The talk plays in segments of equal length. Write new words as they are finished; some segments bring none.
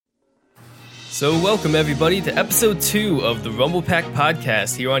So welcome everybody to episode 2 of the Rumble Pack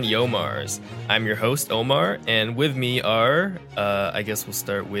podcast here on Yomars. I'm your host Omar, and with me are, I guess we'll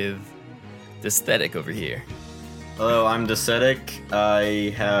start with Desthetic over here. Hello, I'm Desthetic.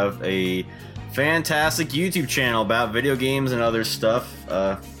 I have a fantastic YouTube channel about video games and other stuff.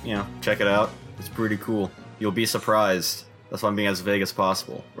 Check it out. It's pretty cool. You'll be surprised. That's why I'm being as vague as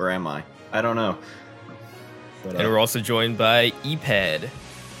possible. Where am I? I don't know. And we're also joined by Epad.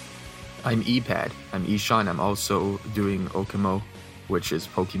 I'm Epad. I'm Ishan. I'm also doing Okimo, which is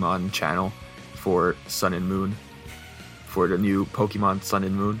Pokemon channel for Sun and Moon, for the new Pokemon Sun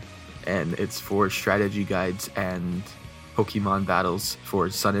and Moon, and it's for strategy guides and Pokemon battles for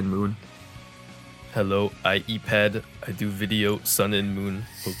Sun and Moon. Hello, I Epad. I do video Sun and Moon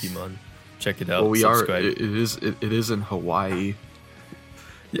Pokemon. Check it out. Well, subscribe. It is in Hawaii.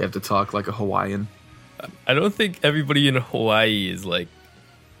 You have to talk like a Hawaiian. I don't think everybody in Hawaii is like.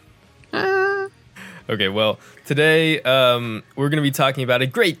 Okay, well, today we're going to be talking about a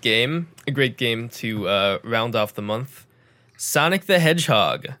great game to round off the month, Sonic the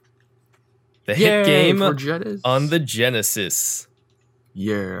Hedgehog, the hit game on the Genesis.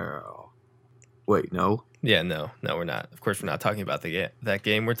 Yeah. Wait, no? Yeah, no, we're not. Of course, we're not talking about that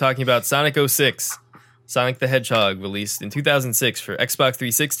game. We're talking about Sonic 06, Sonic the Hedgehog, released in 2006 for Xbox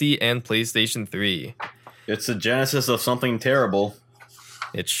 360 and PlayStation 3. It's the genesis of something terrible.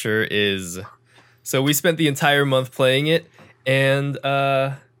 It sure is. So we spent the entire month playing it, and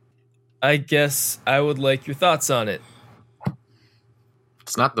I guess I would like your thoughts on it.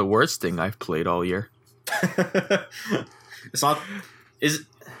 It's not the worst thing I've played all year. It's not. Is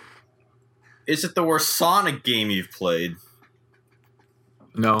it the worst Sonic game you've played?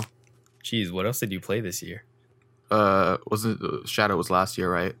 No. Jeez, what else did you play this year? Wasn't Shadow was last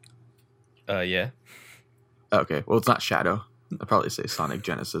year, right? Yeah. Okay, well, it's not Shadow. I'd probably say Sonic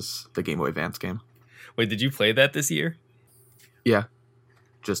Genesis, the Game Boy Advance game. Wait, did you play that this year? Yeah,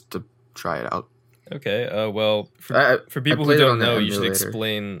 just to try it out. Okay, well, for people who don't know, you should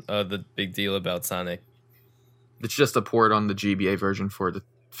explain the big deal about Sonic. It's just a port on the GBA version for the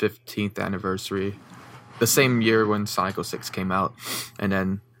 15th anniversary. The same year when Sonic 06 came out, and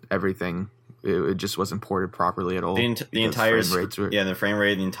then everything, it just wasn't ported properly at all. The entire the frame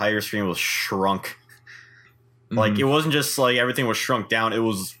rate, the entire screen was shrunk. Like, it wasn't just like everything was shrunk down, it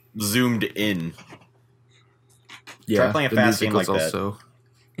was zoomed in. Yeah, try playing a fast game like that.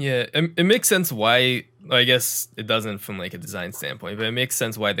 Yeah, it makes sense why. I guess it doesn't from like a design standpoint, but it makes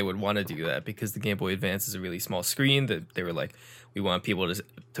sense why they would want to do that, because the Game Boy Advance is a really small screen that they were like, we want people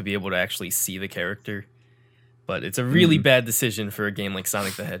to be able to actually see the character. But it's a really bad decision for a game like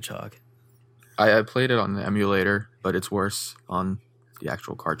Sonic the Hedgehog. I played it on the emulator, but it's worse on the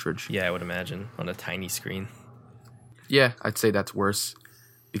actual cartridge. Yeah, I would imagine, on a tiny screen. Yeah, I'd say that's worse,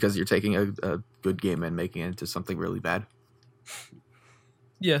 because you're taking a good game and making it into something really bad.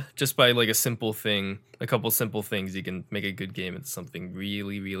 Yeah, just by like a couple simple things, you can make a good game into something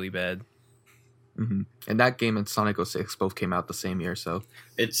really, really bad. Mm-hmm. And that game and Sonic 06 both came out the same year, so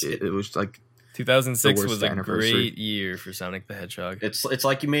it was like 2006 was a great year for Sonic the Hedgehog. It's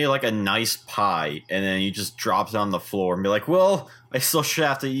like you made like a nice pie, and then you just drop it on the floor and be like, well, I still should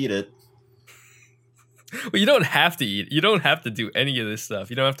have to eat it. Well, you don't have to eat. You don't have to do any of this stuff.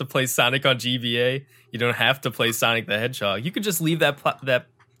 You don't have to play Sonic on GBA. You don't have to play Sonic the Hedgehog. You could just leave that pie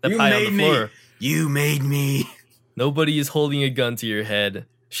on the floor. You made me. Nobody is holding a gun to your head.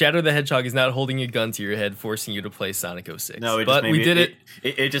 Shadow the Hedgehog is not holding a gun to your head, forcing you to play Sonic 06. No,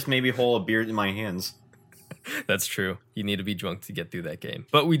 it just made me hold a beer in my hands. That's true. You need to be drunk to get through that game.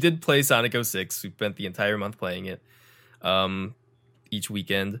 But we did play Sonic 06. We spent the entire month playing it, each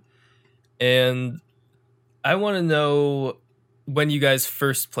weekend. And I want to know when you guys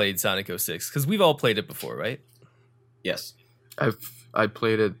first played Sonic 06, because we've all played it before, right? Yes. I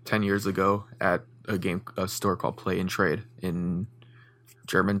played it 10 years ago at a store called Play and Trade in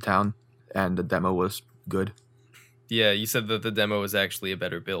Germantown, and the demo was good. Yeah, you said that the demo was actually a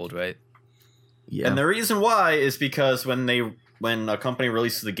better build, right? Yeah. And the reason why is because when a company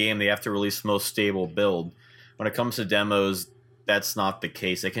releases the game, they have to release the most stable build. When it comes to demos, that's not the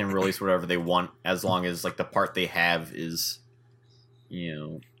case. They can release whatever they want as long as like the part they have is,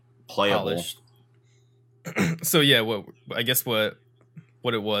 playable. Polished. So yeah, what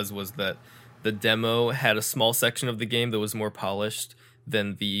it was that the demo had a small section of the game that was more polished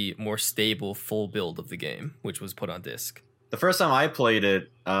than the more stable full build of the game, which was put on disc. The first time I played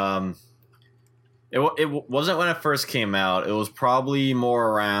it, it wasn't when it first came out. It was probably more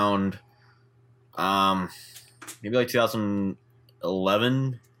around, maybe like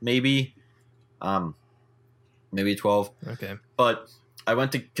 2011, maybe 12. Okay. But I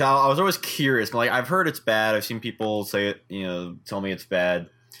went to. I was always curious. Like I've heard it's bad. I've seen people say it. Tell me it's bad.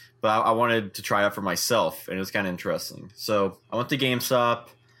 But I wanted to try it for myself, and it was kind of interesting. So I went to GameStop.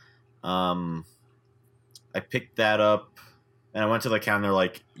 I picked that up, and I went to the counter.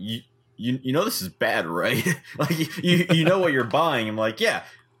 Like you know this is bad, right? Like you know what you're buying. I'm like, yeah.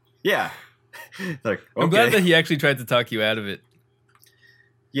 Like, okay. I'm glad that he actually tried to talk you out of it.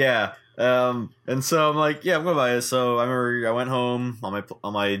 Yeah. And so I'm like, yeah, I'm gonna buy it. So I remember I went home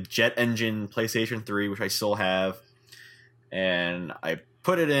on my Jet Engine PlayStation 3, which I still have, and I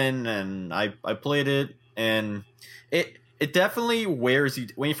put it in and I played it, and it definitely wears you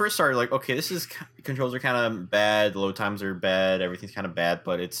when you first started. Like, okay, controls are kind of bad, the load times are bad, everything's kind of bad,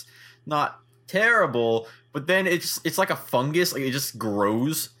 but it's not terrible. But then it's like a fungus, like it just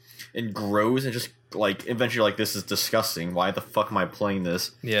grows and just like eventually like this is disgusting. Why the fuck am I playing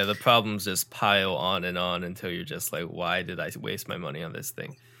this? Yeah, the problems just pile on and on until you're just like, why did I waste my money on this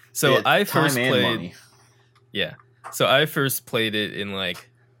thing? So Yeah, I time first and played. money. Yeah, so I first played it in like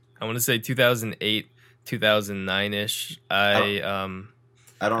I want to say 2008, 2009 ish. I don't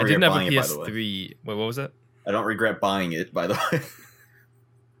I regret didn't have a buying it, by the way. PS3. Wait, what was that? I don't regret buying it, by the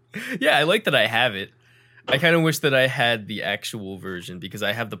way. Yeah, I like that I have it. I kind of wish that I had the actual version because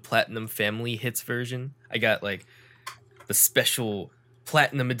I have the Platinum Family Hits version. I got like the special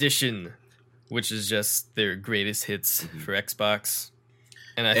Platinum Edition, which is just their greatest hits for Xbox.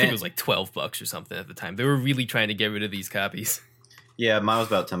 And I think it was like $12 or something at the time. They were really trying to get rid of these copies. Yeah, mine was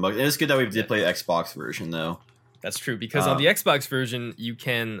about $10. It's good that we did play the Xbox version though. That's true because on the Xbox version, you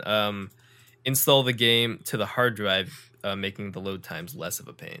can install the game to the hard drive, making the load times less of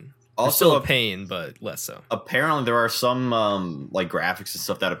a pain. Also, still a pain, but less so. Apparently, there are some like graphics and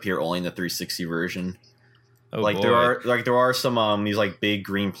stuff that appear only in the 360 version. Oh, like boy. there are some these like big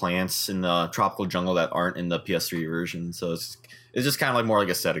green plants in the tropical jungle that aren't in the PS3 version. So it's just kind of like more like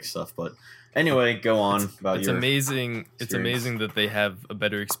aesthetic stuff. But anyway, go on about it's your amazing. It's experience. amazing that they have a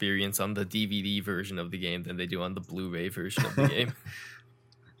better experience on the DVD version of the game than they do on the Blu-ray version of the game.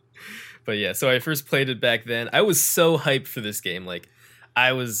 But yeah, so I first played it back then. I was so hyped for this game. Like,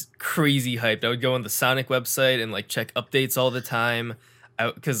 I was crazy hyped. I would go on the Sonic website and like check updates all the time.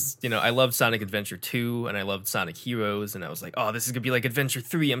 Because, I loved Sonic Adventure 2 and I loved Sonic Heroes. And I was like, oh, this is going to be like Adventure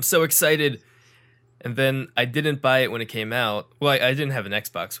 3. I'm so excited. And then I didn't buy it when it came out. Well, I didn't have an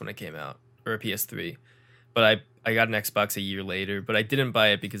Xbox when it came out, or a PS3. But I got an Xbox a year later. But I didn't buy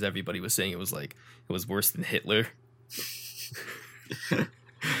it because everybody was saying it was worse than Hitler.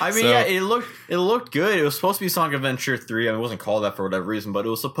 I mean, yeah, it looked good. It was supposed to be Sonic Adventure 3. I mean, it wasn't called that for whatever reason, but it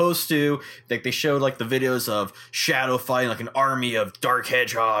was supposed to. Like, they showed like the videos of Shadow fighting like an army of dark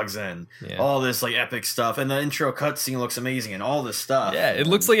hedgehogs and all this like epic stuff. And the intro cutscene looks amazing and all this stuff. Yeah, it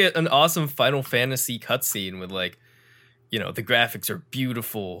looks like an awesome Final Fantasy cutscene with like, the graphics are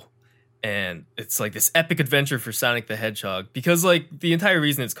beautiful. And it's like this epic adventure for Sonic the Hedgehog. Because like the entire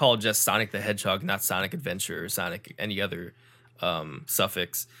reason it's called just Sonic the Hedgehog, not Sonic Adventure or Sonic any other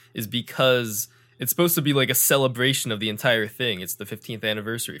suffix, is because it's supposed to be like a celebration of the entire thing. It's the 15th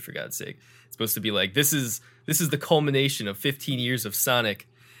anniversary, for God's sake. It's supposed to be like this is the culmination of 15 years of Sonic,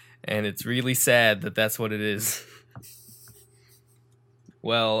 and it's really sad that that's what it is.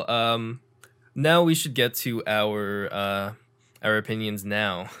 Well, now we should get to our opinions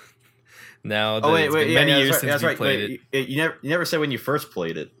now. Now that it's been many years since we played it. You never said when you first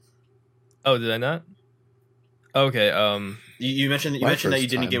played it. Oh, did I not? Okay. You mentioned that you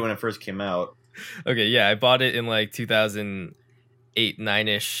didn't get when it first came out. Okay, yeah, I bought it in like 2008,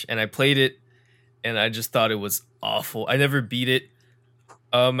 9-ish, and I played it, and I just thought it was awful. I never beat it.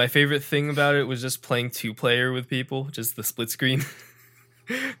 My favorite thing about it was just playing 2-player with people, just the split screen,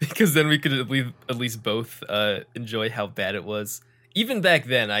 because then we could at least both enjoy how bad it was. Even back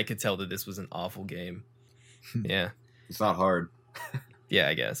then, I could tell that this was an awful game. Yeah, it's not hard. Yeah,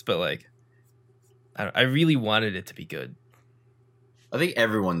 I guess, but like, I really wanted it to be good. I think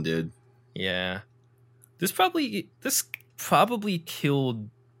everyone did. Yeah, this probably killed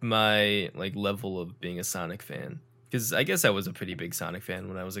my like level of being a Sonic fan, because I guess I was a pretty big Sonic fan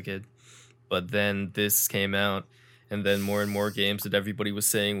when I was a kid, but then this came out, and then more and more games that everybody was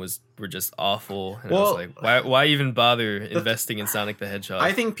saying were just awful, and I was like, why even bother investing in Sonic the Hedgehog?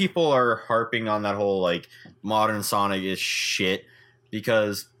 I think people are harping on that whole like modern Sonic is shit,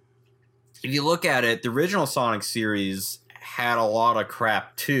 because if you look at it, the original Sonic series had a lot of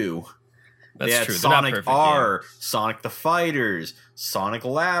crap too. That's true. Sonic R, Sonic the Fighters, Sonic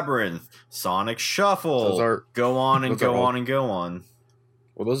Labyrinth, Sonic Shuffle. Go on and go on and go on.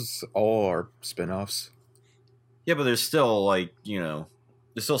 Well, those all are spin-offs. Yeah, but there's still like, there's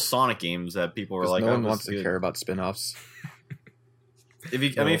still Sonic games that people are like, no one wants to care about spin-offs. if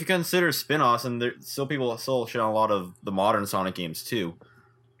you consider spin-offs, and there still people still shit on a lot of the modern Sonic games too.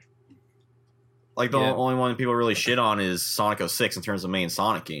 Like the only one people really shit on is Sonic 06 in terms of main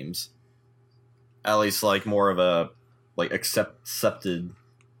Sonic games. At least like more of a like accepted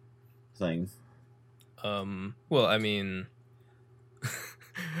thing. Well, I mean,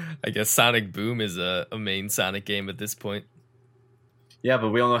 I guess Sonic Boom is a main Sonic game at this point. Yeah, but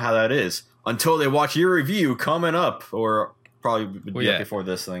we don't know how that is until they watch your review coming up, or probably would be up before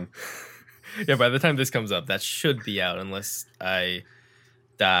this thing. Yeah, by the time this comes up, that should be out, unless I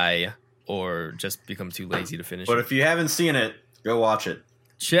die or just become too lazy to finish it. But if you haven't seen it, go watch it.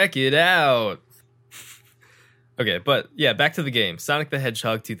 Check it out. Okay, but yeah, back to the game. Sonic the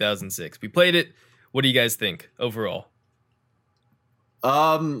Hedgehog 2006. We played it. What do you guys think overall?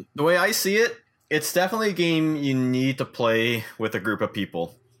 The way I see it, it's definitely a game you need to play with a group of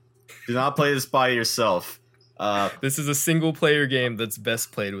people. Do not play this by yourself. This is a single player game that's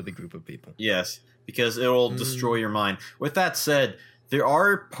best played with a group of people. Yes, because it will destroy your mind. With that said, there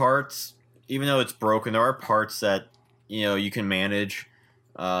are parts, even though it's broken, there are parts that you can manage,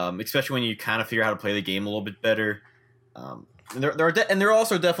 especially when you kind of figure out how to play the game a little bit better. And there are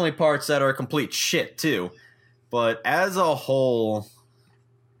also definitely parts that are complete shit too. But as a whole,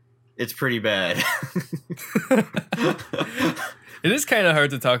 it's pretty bad. It is kind of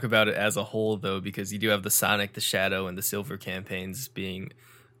hard to talk about it as a whole, though, because you do have the Sonic, the Shadow, and the Silver campaigns being...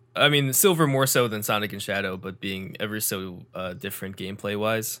 I mean, Silver more so than Sonic and Shadow, but being ever so different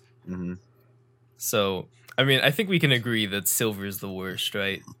gameplay-wise. Mm-hmm. So, I mean, I think we can agree that Silver is the worst,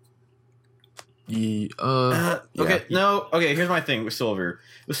 right? Okay, here's my thing with Silver.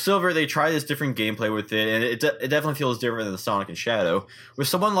 With Silver, they try this different gameplay with it, and it definitely feels different than Sonic and Shadow. With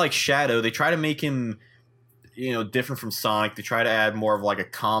someone like Shadow, they try to make him... different from Sonic. They try to add more of like a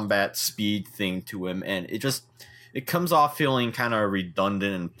combat speed thing to him, and it comes off feeling kind of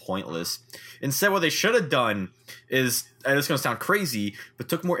redundant and pointless. Instead, what they should have done is, and it's going to sound crazy, but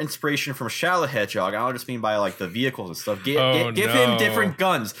took more inspiration from Shadow the Hedgehog. I don't just mean by like the vehicles and stuff. Give him different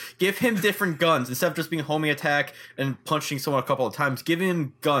guns. Give him different guns instead of just being homing attack and punching someone a couple of times. Give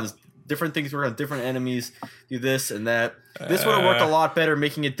him guns. Different things work on different enemies. Do this and that. This would have worked a lot better,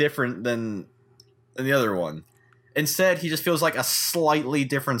 making it different than the other one. Instead, he just feels like a slightly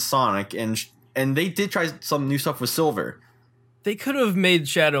different Sonic, and they did try some new stuff with Silver. They could have made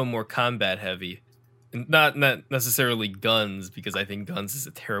Shadow more combat heavy. Not necessararly guns, because I think guns is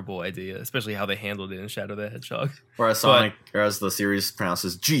a terrible idea, especially how they handled it in Shadow the Hedgehog. Whereas Sonic, or as the series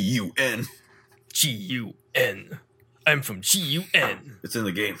pronounces, G-U-N. G-U-N. I'm from G-U-N. It's in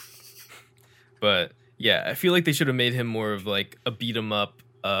the game. But, yeah, I feel like they should have made him more of like a beat-em-up,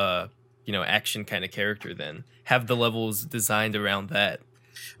 action kind of character then. Have the levels designed around that.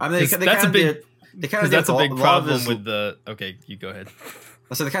 I mean, that's a big problem with the... Okay, you go ahead.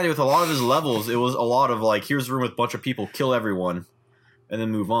 So they kind of with a lot of his levels, it was a lot of like, here's a room with a bunch of people, kill everyone, and then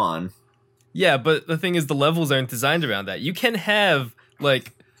move on. Yeah, but the thing is, the levels aren't designed around that. You can have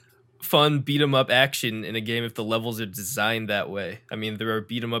like fun beat 'em up action in a game if the levels are designed that way. I mean, there are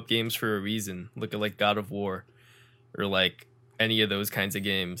beat 'em up games for a reason. Look at like God of War, or like any of those kinds of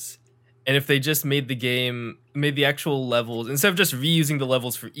games. And if they just made the actual levels, instead of just reusing the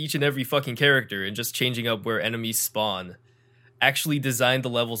levels for each and every fucking character and just changing up where enemies spawn, actually design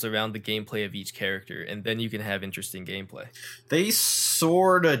the levels around the gameplay of each character, and then you can have interesting gameplay. They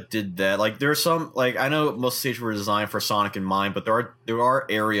sorta did that. Like, there's some, like, I know most stages were designed for Sonic in mind, but there are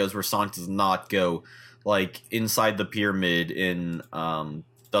areas where Sonic does not go. Like, inside the pyramid in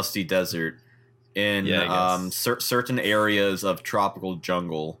Dusty Desert, in certain areas of Tropical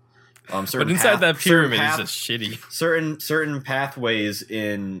Jungle. But inside that pyramid is just shitty. Certain pathways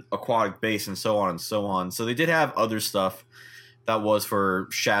in Aquatic Base and so on and so on. So they did have other stuff that was for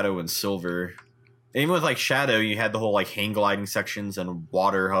Shadow and Silver. And even with like Shadow, you had the whole like hang gliding sections and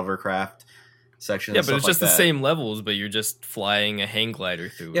water hovercraft sections. Yeah, but it's just the same levels, but you're just flying a hang glider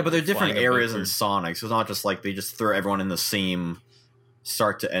through. Yeah, but they're different areas in Sonic, so it's not just like they just throw everyone in the same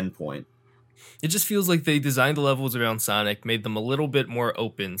start to end point. It just feels like they designed the levels around Sonic, made them a little bit more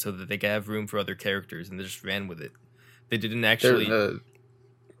open so that they could have room for other characters, and they just ran with it. They didn't actually...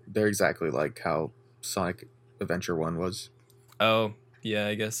 They're exactly like how Sonic Adventure 1 was. Oh, yeah,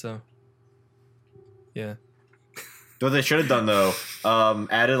 I guess so. Yeah. What they should have done, though,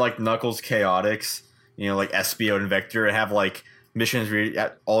 added, like, Knuckles Chaotix, like Espio and Vector, and have, like, missions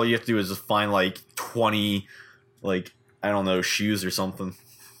where all you have to do is just find, like, 20, like, I don't know, shoes or something.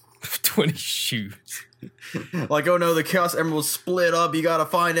 20 shoes. Like, oh no, the Chaos Emerald split up. You gotta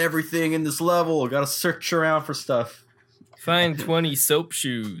find everything in this level. You gotta search around for stuff. Find 20 soap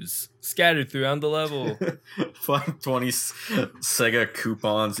shoes. scattered throughout the level. Find 20 Sega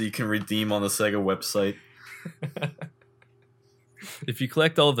coupons that you can redeem on the Sega website. If you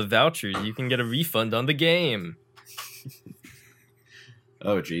collect all the vouchers, you can get a refund on the game.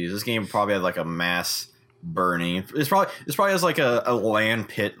 Oh geez, this game probably had like a mass burning. It's probably has like a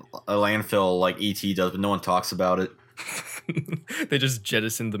landfill like ET does, but no one talks about it. They just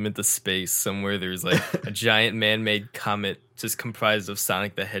jettisoned them into space somewhere. There's like a giant man-made comet just comprised of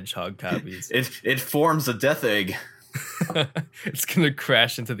Sonic the Hedgehog copies. It forms a death egg. It's gonna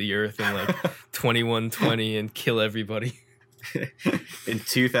crash into the Earth in like 2120 and kill everybody. In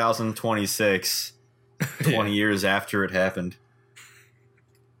 2026, 20 years after it happened.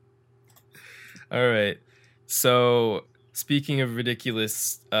 All right. So, speaking of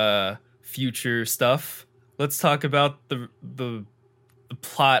ridiculous future stuff, let's talk about the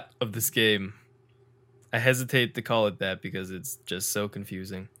plot of this game. I hesitate to call it that because it's just so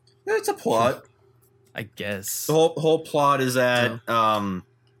confusing. Yeah, it's a plot. I guess. The whole plot is that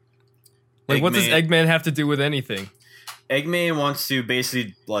what does Eggman have to do with anything? Eggman wants to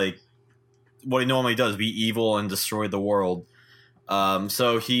basically, like, what he normally does, be evil and destroy the world.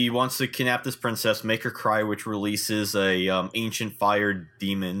 So he wants to kidnap this princess, make her cry, which releases a ancient fire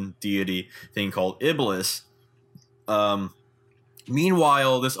demon deity thing called Iblis.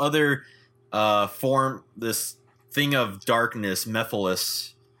 Meanwhile, this other this thing of darkness,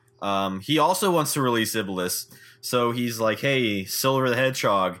 Mephiles, he also wants to release Iblis. So he's like, hey, Silver the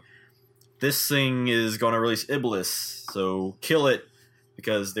Hedgehog, this thing is going to release Iblis, so kill it,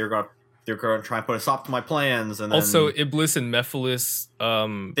 because they're going to try and put a stop to my plans. And then also, Iblis and Mephiles,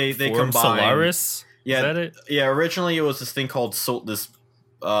 they form combine. Solaris. Yeah, is that it? Yeah. Originally, it was this thing called this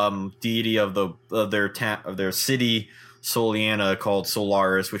deity of their city, Soliana, called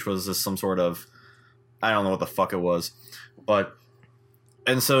Solaris, which was some sort of, I don't know what the fuck it was,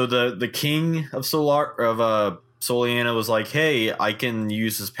 and so the king of Soliana was like, hey, I can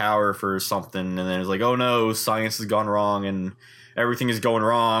use this power for something, and then it's like, oh no, science has gone wrong and everything is going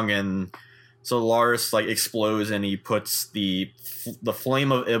wrong, and Solaris like explodes and he puts the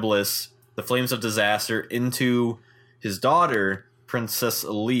flame of Iblis, the flames of disaster, into his daughter, Princess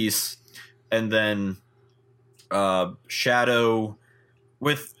Elise, and then Shadow,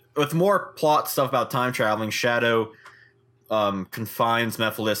 with more plot stuff about time traveling, Shadow confines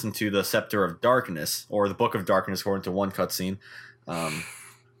Mephiles into the Scepter of Darkness, or the Book of Darkness, according to one cutscene.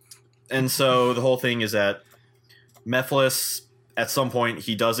 And so the whole thing is that Mephiles, at some point,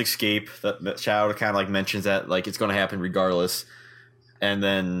 he does escape. That Shadow kind of like mentions that like it's going to happen regardless, and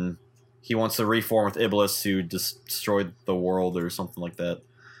then he wants to reform with Iblis to destroy the world or something like that.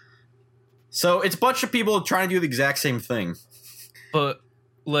 So it's a bunch of people trying to do the exact same thing. But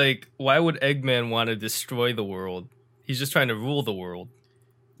like, why would Eggman want to destroy the world? He's just trying to rule the world.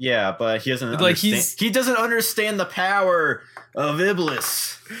 Yeah, but he doesn't like understand. He doesn't understand the power of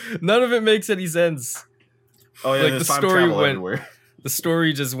Iblis. None of it makes any sense. Oh yeah, like the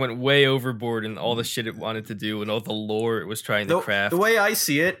story just went way overboard in all the shit it wanted to do and all the lore it was trying to craft. The way I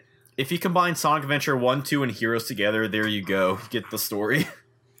see it, if you combine Sonic Adventure 1, 2, and Heroes together, there you go. Get the story.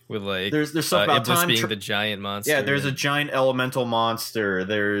 With like there's stuff about Iblis time being the giant monster. Yeah, there's a giant elemental monster.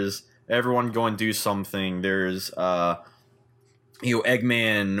 There's everyone go and do something. There's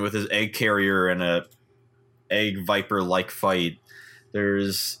Eggman with his egg carrier and a egg viper like fight.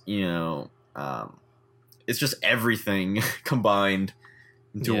 There's it's just everything combined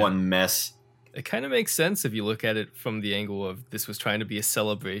into one mess. It kind of makes sense if you look at it from the angle of this was trying to be a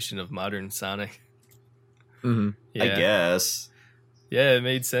celebration of modern Sonic. Mm-hmm. Yeah. I guess. Yeah, it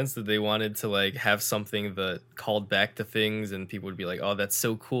made sense that they wanted to like have something that called back to things and people would be like, oh, that's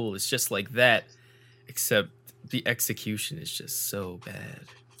so cool. It's just like that. Except the execution is just so bad.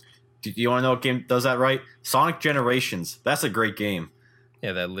 Do you want to know what game does that right? Sonic Generations. That's a great game.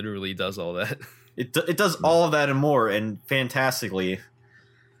 Yeah, that literally does all that. It does all of that and more, and fantastically.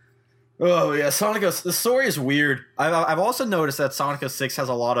 Oh yeah, Sonic. The story is weird. I've also noticed that Sonic 06 has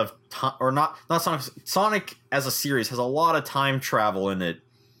a lot of time, or not Sonic as a series has a lot of time travel in it.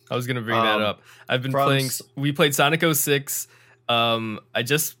 I was gonna bring that up. I've been playing. We played Sonic 06. I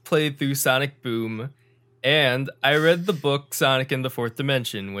just played through Sonic Boom, and I read the book Sonic in the Fourth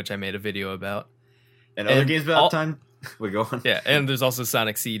Dimension, which I made a video about. And other games about time. We go on. Yeah, and there's also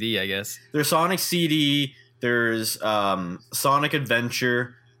Sonic CD, I guess. There's Sonic CD. There's Sonic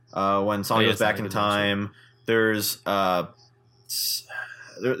Adventure. When Sonic goes back in time. There's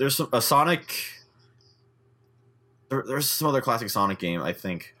there's a Sonic. There's some other classic Sonic game, I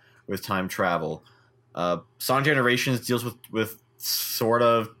think, with time travel. Sonic Generations deals with sort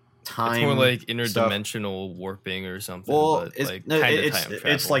of time. It's more like stuff. interdimensional warping or something. Well, but it's like no, kind of it's time it's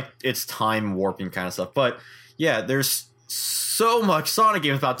travel. like it's time warping kind of stuff. But yeah, there's so much Sonic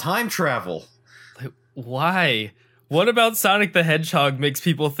games about time travel. Like, why? What about Sonic the Hedgehog makes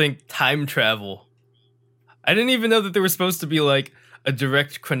people think time travel? I didn't even know that there was supposed to be like a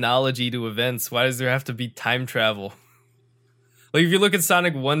direct chronology to events. Why does there have to be time travel? Like if you look at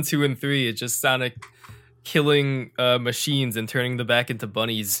Sonic 1, 2, and 3, it's just Sonic killing machines and turning them back into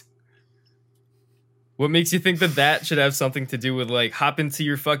bunnies. What makes you think that that should have something to do with like hop into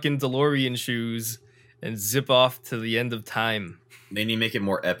your fucking DeLorean shoes and zip off to the end of time? They need to make it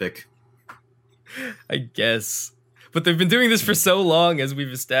more epic. I guess. But they've been doing this for so long, as we've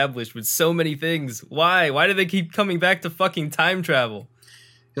established, with so many things. Why? Why do they keep coming back to fucking time travel?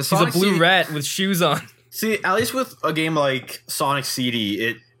 He's a blue rat with shoes on. See, at least with a game like Sonic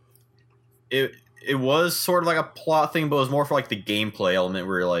CD, it was sort of like a plot thing, but it was more for like the gameplay element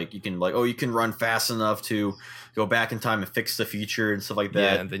where like you can run fast enough to go back in time and fix the future and stuff like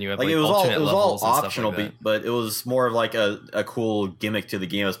that. Yeah, and then you have like like it was all levels and optional, stuff like that. but it was more of like a cool gimmick to the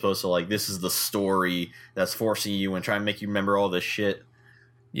game as opposed to like this is the story that's forcing you and trying to make you remember all this shit.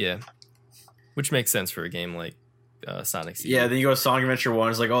 Yeah. Which makes sense for a game like Sonic CD. Yeah, then you go to Sonic Adventure 1,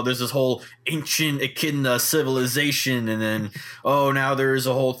 it's like, oh, there's this whole ancient Echidna civilization, and then, oh, now there's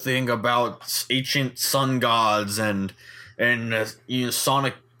a whole thing about ancient sun gods, and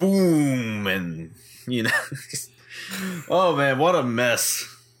Sonic Boom, and, oh, man, what a mess.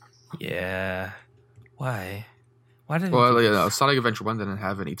 Yeah. Why? Why did Sonic Adventure 1 didn't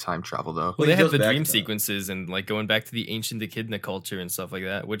have any time travel, though. Well, they He have goes the back dream to that. sequences and like going back to the ancient Echidna culture and stuff like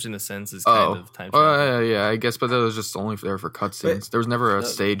that, which in a sense is kind of time travel. Yeah, I guess, but that was just only there for cutscenes. There was never a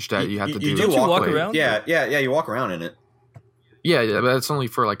stage that you had to do. You Don't you walk around? Yeah, you walk around in it. Yeah, but it's only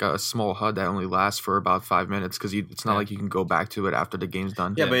for like a small HUD that only lasts for about 5 minutes because it's not like you can go back to it after the game's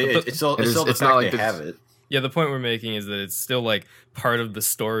done. Yeah, Yeah, but it's still the it's fact not like they the- have it. Yeah, the point we're making is that it's still like part of the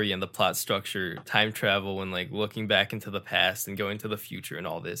story and the plot structure, time travel and like looking back into the past and going to the future and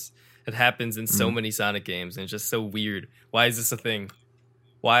all this. It happens in so many Sonic games and it's just so weird. Why is this a thing?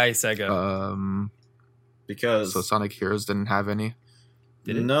 Why Sega? Because So Sonic Heroes didn't have any.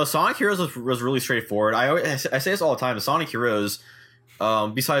 Did it? No, Sonic Heroes was really straightforward. I say this all the time. Sonic Heroes,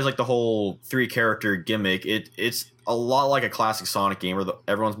 besides like the whole 3-character gimmick, it's a lot like a classic Sonic game where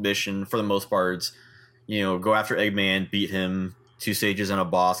everyone's mission for the most part is, go after Eggman, beat him, 2 stages and a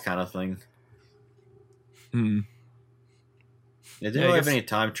boss kind of thing. It didn't Yeah, I really have guess- any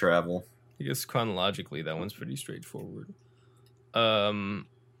time travel. I guess chronologically that one's pretty straightforward.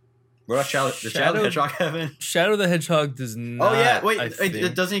 What about Shadow the Hedgehog have any? Shadow the Hedgehog does not. Oh yeah, I wait,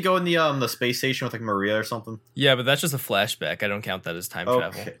 think. doesn't he go in the space station with like Maria or something? Yeah, but that's just a flashback. I don't count that as time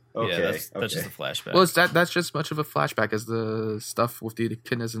travel. Okay, Yeah, that's just okay. a flashback. Well, that's just much of a flashback as the stuff with the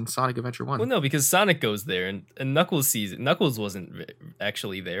echidnas in Sonic Adventure 1. Well, no, because Sonic goes there and Knuckles sees it. Knuckles wasn't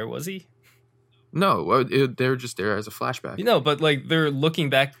actually there, was he? No, they're just there as a flashback. But like they're looking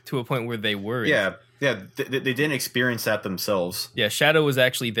back to a point where they were. Yeah, they didn't experience that themselves. Yeah, Shadow was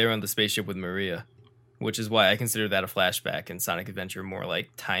actually there on the spaceship with Maria, which is why I consider that a flashback and Sonic Adventure more like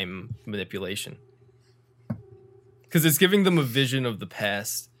time manipulation. Because it's giving them a vision of the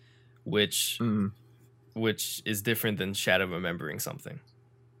past, which is different than Shadow remembering something.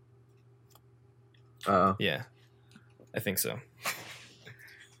 Yeah, I think so.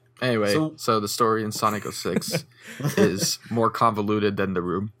 Anyway, So- so the story in Sonic 06 is more convoluted than The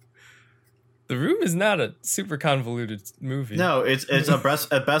Room. The Room is not a super convoluted movie. No, it's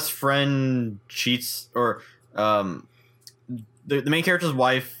a best friend cheats, or the main character's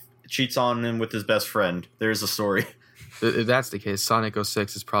wife cheats on him with his best friend. There's a story. If that's the case, Sonic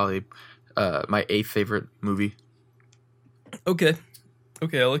 06 is probably my 8th favorite movie. Okay,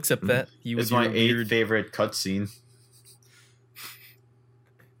 I'll accept that. You It's with my your 8th weird- favorite cutscene.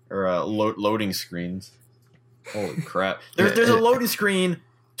 Or loading screens. Holy crap! There's a loading screen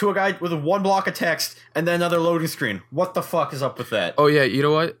to a guy with 1 block of text, and then another loading screen. What the fuck is up with that? Oh yeah, you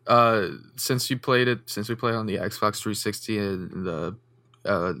know what? Since we played on the Xbox 360 and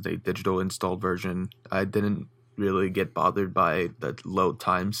the digital installed version, I didn't really get bothered by the load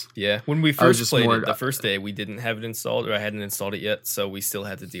times. Yeah, when we I was first just played more- it, the first day we didn't have it installed, or I hadn't installed it yet, so we still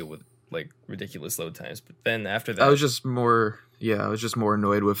had to deal with like ridiculous load times. But then after that, I was just more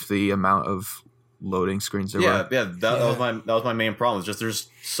annoyed with the amount of loading screens there were. That was my main problem. It's just there's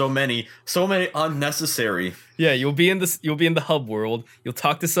so many unnecessary. yeah, you'll be in the hub world. You'll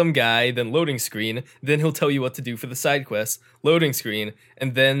talk to some guy, then loading screen. Then he'll tell you what to do for the side quest, loading screen,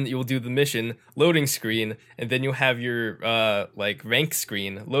 and then you'll do the mission, loading screen, and then you'll have your like rank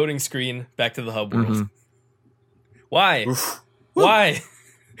screen, loading screen, back to the hub world. Why? Oof. Why?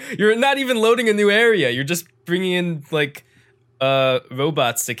 You're not even loading a new area. You're just bringing in like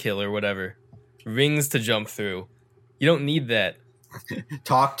robots to kill or whatever, rings to jump through. You don't need that.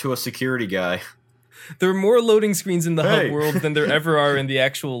 Talk to a security guy. There are more loading screens in the Hey. hub world than there ever are in the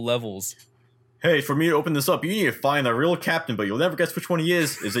actual levels. Hey, for me to open this up, you need to find the real captain, but you'll never guess which one he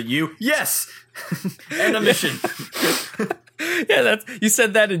is. Is it you? Yes! End of mission. Yeah, you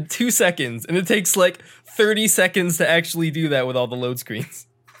said that in 2 seconds, and it takes like 30 seconds to actually do that with all the load screens.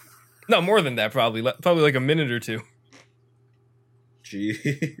 No, more than that, probably like a minute or two.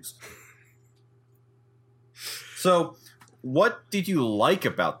 Jeez. So, what did you like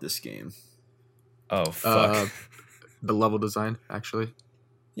about this game? Oh fuck. The level design, actually.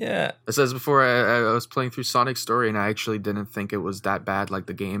 Yeah. It says before I was playing through Sonic Story, and I actually didn't think it was that bad like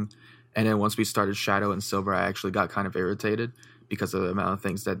the game. And then once we started Shadow and Silver, I actually got kind of irritated because of the amount of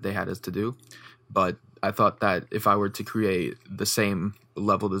things that they had us to do. But I thought that if I were to create the same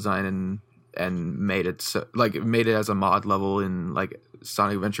level design and made it made it as a mod level in like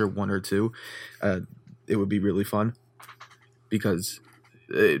Sonic Adventure 1 or 2, it would be really fun. Because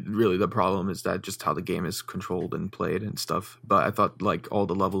really the problem is that just how the game is controlled and played and stuff. But I thought like all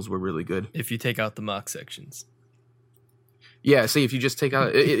the levels were really good. If you take out the mock sections. Yeah, see, if you just take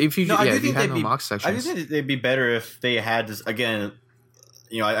out if you if you had no mock I sections, just think they'd be better if they had this again.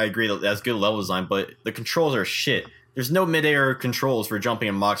 You know, I agree that that's good level design, but the controls are shit. There's no mid-air controls for jumping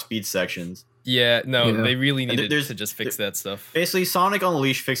in mock speed sections. Yeah, no, Yeah. they really And needed there's- to just fix that stuff. Basically, Sonic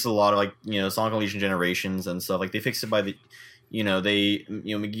Unleashed fixed a lot of like Sonic Unleashed Generations and stuff. Like they fixed it by the they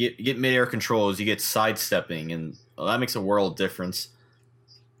get mid-air controls, you get sidestepping, and that makes a world difference.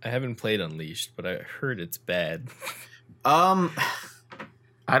 I haven't played Unleashed, but I heard it's bad.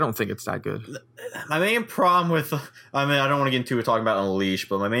 I don't think it's that good. My main problem with, I don't want to get into talking about Unleashed,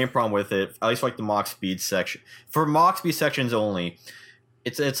 but my main problem with it, at least like the mock speed section, for mock speed sections only,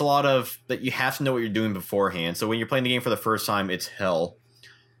 it's a lot of that you have to know what you're doing beforehand. So when you're playing the game for the first time, it's hell.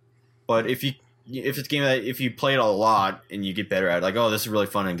 But if it's a game that if you play it a lot and you get better at it, like, oh, this is really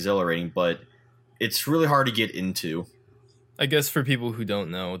fun and exhilarating, but it's really hard to get into. I guess for people who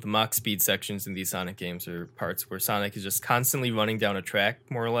don't know, the mock speed sections in these Sonic games are parts where Sonic is just constantly running down a track,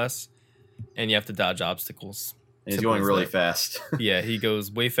 more or less, and you have to dodge obstacles. And it's Simple going as really that. fast. Yeah, he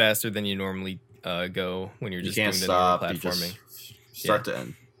goes way faster than you normally go when you're You just can't doing the stop. normal You platforming. just start to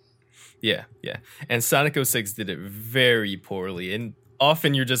end. Yeah. And Sonic 06 did it very poorly, and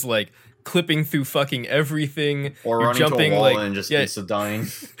often you're just like clipping through fucking everything. Or you're running jumping to a wall like and just yeah, instant dying.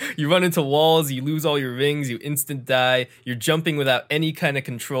 you run into walls, you lose all your rings, you instant die, you're jumping without any kind of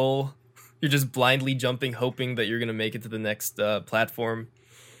control. You're just blindly jumping, hoping that you're going to make it to the next platform.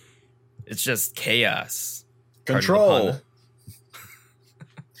 It's just chaos. Pardon the Control.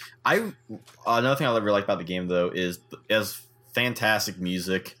 pun. Another thing I really like about the game though is as fantastic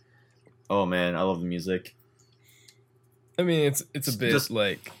music. Oh man, I love the music. I mean, it's a bit Just-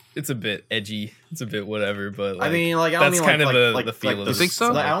 like it's a bit edgy. It's a bit whatever, but like, I mean, like I don't that's mean kind like, of like, the like, feel like of the, You think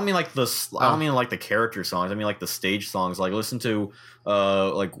so? Like, I don't mean like I don't mean like the character songs. I mean like the stage songs. Like listen to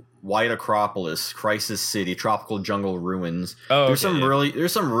like White Acropolis, Crisis City, Tropical Jungle Ruins. Oh, There's okay,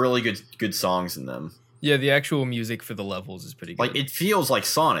 some really good songs in them. yeah. The actual music for the levels is pretty good. Like it feels like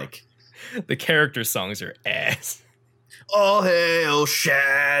Sonic. The character songs are ass. All hail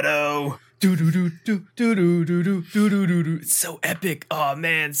Shadow. Do do do do do do do do do do do do. It's so epic. Oh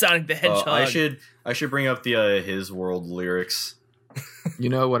man, Sonic the Hedgehog. I should bring up the His World lyrics. You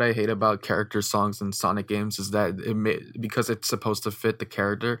know what I hate about character songs in Sonic games is that because it's supposed to fit the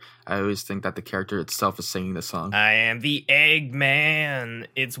character, I always think that the character itself is singing the song. I am the Eggman.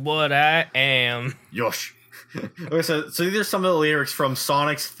 It's what I am. Yosh. Okay, so these are some of the lyrics from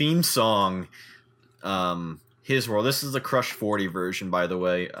Sonic's theme song, His World. This is the Crush 40 version, by the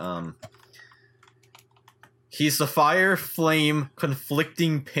way. He's the fire, flame,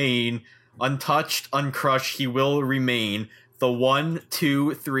 conflicting pain, untouched, uncrushed, he will remain. The 1,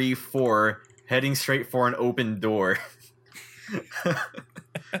 2, 3, 4, heading straight for an open door.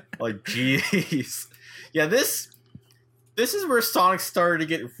 Like, jeez. Yeah, this is where Sonic started to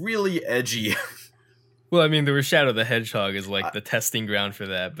get really edgy. Well, I mean, there was Shadow the Hedgehog is like the testing ground for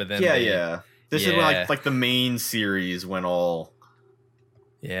that, but then Yeah. This is when Yeah. like the main series went all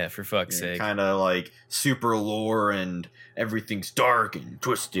yeah, for fuck's sake. kind of like super lore and everything's dark and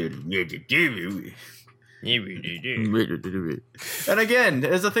twisted. And again,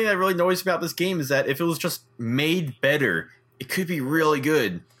 there's the thing that really annoys me about this game is that if it was just made better, it could be really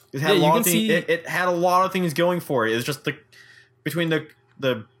good. It had Yeah, a you lot can of things. see- It had a lot of things going for it. It's just between the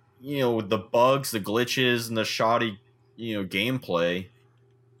the bugs, the glitches, and the shoddy gameplay.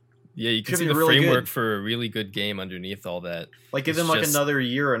 Yeah, you can Should see be the really framework good. for a really good game underneath all that. Like, give It's them like just- another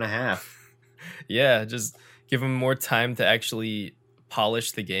year and a half. Yeah, just give them more time to actually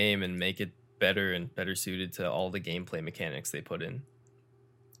polish the game and make it better and better suited to all the gameplay mechanics they put in.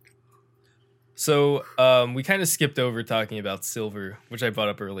 So we kind of skipped over talking about Silver, which I brought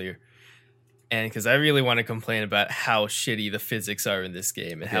up earlier. And because I really want to complain about how shitty the physics are in this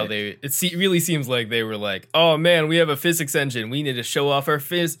game and how really seems like they were like, oh man, we have a physics engine. We need to show off our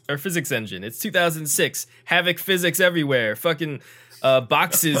physics engine. It's 2006. Havoc physics everywhere. Fucking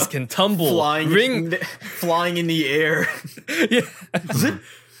boxes can tumble. Flying in the air. Yeah.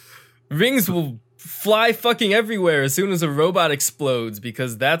 Rings will fly fucking everywhere as soon as a robot explodes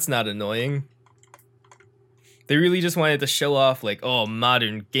because that's not annoying. They really just wanted to show off like, oh,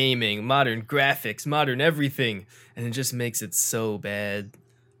 modern gaming, modern graphics, modern everything. And it just makes it so bad.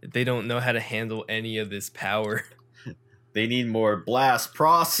 They don't know how to handle any of this power. They need more blast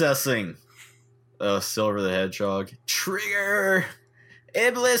processing. Silver the Hedgehog. Trigger!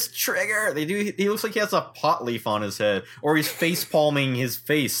 Iblis Trigger! He looks like he has a pot leaf on his head. Or he's face palming his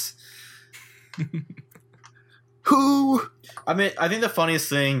face. Who? I mean, I think the funniest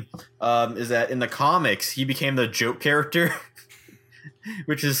thing is that in the comics he became the joke character,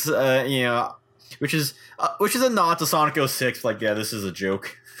 which is which is a nod to Sonic 06. Like, yeah, this is a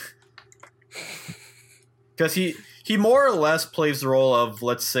joke, because he more or less plays the role of,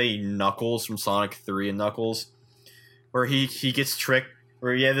 let's say, Knuckles from Sonic 3 and Knuckles, where he gets tricked.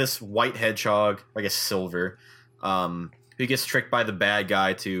 Where you have this white hedgehog, I guess Silver, who gets tricked by the bad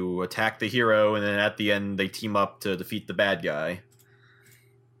guy to attack the hero, and then at the end they team up to defeat the bad guy.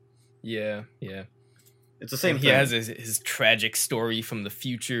 Yeah. It's the same And thing. he has his tragic story from the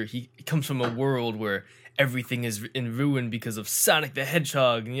future. He comes from a world where everything is in ruin because of Sonic the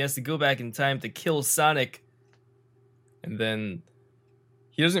Hedgehog, and he has to go back in time to kill Sonic. And then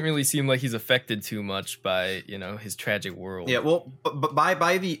he doesn't really seem like he's affected too much by, his tragic world. Yeah, well, but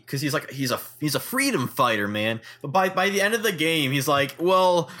by the, because he's a freedom fighter, man. But by the end of the game, he's like,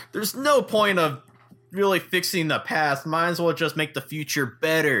 well, there's no point of really fixing the past. Might as well just make the future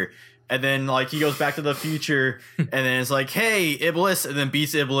better. And then like he goes back to the future, and then it's like, hey, Iblis, and then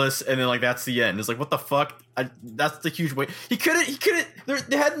beats Iblis, and then like that's the end. It's like, what the fuck? That's the huge way. He couldn't. There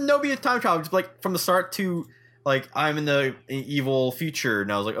had no be a time travel. Just like from the start to. Like, I'm in the evil future,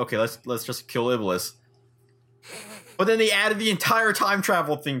 and I was like, okay, let's just kill Iblis. But then they added the entire time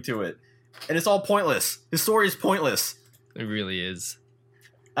travel thing to it, and it's all pointless. His story is pointless. It really is.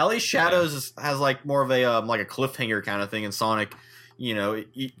 At least Shadows has like more of a like a cliffhanger kind of thing in Sonic.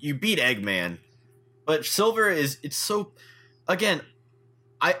 You beat Eggman, but Silver it's so. Again,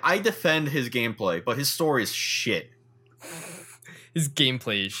 I defend his gameplay, but his story is shit. His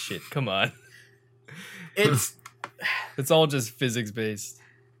gameplay is shit. Come on. It's all just physics based,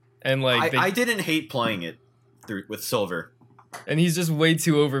 and like I didn't hate playing it with Silver, and he's just way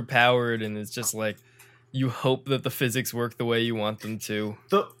too overpowered, and it's just like you hope that the physics work the way you want them to.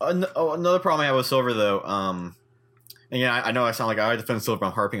 Another problem I have with Silver though, and yeah, I know I sound like I defend Silver, but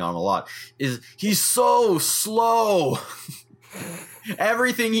I'm harping on him a lot. Is he's so slow.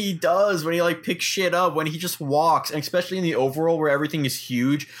 Everything he does when he like picks shit up, when he just walks, and especially in the overworld where everything is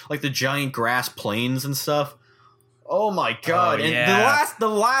huge, like the giant grass plains and stuff. Oh my god! Oh, and yeah. the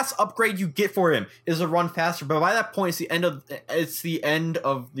last upgrade you get for him is to run faster. But by that point, it's the end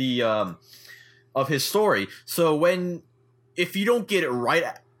of the of his story. So if you don't get it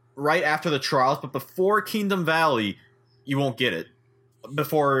right after the trials, but before Kingdom Valley, you won't get it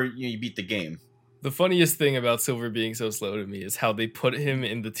before you beat the game. The funniest thing about Silver being so slow to me is how they put him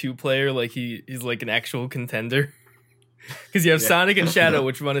in the 2-player like he's like an actual contender. Because you have Sonic and Shadow,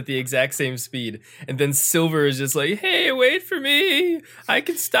 which run at the exact same speed, and then Silver is just like, "Hey, wait for me! I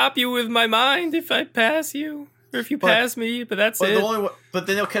can stop you with my mind if I pass you, or if you pass me." But that's it. But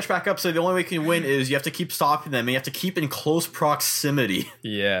then they'll catch back up. So the only way you can win is you have to keep stopping them, and you have to keep in close proximity.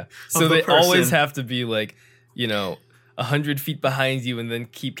 Yeah. So the they always person. have to be like, 100 feet behind you, and then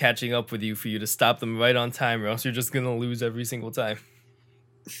keep catching up with you for you to stop them right on time, or else you're just gonna lose every single time.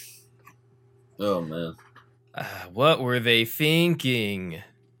 Oh man. What were they thinking?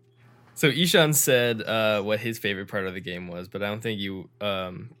 So Ishan said what his favorite part of the game was, but I don't think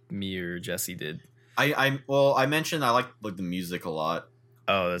me or Jesse did. I mentioned I like the music a lot.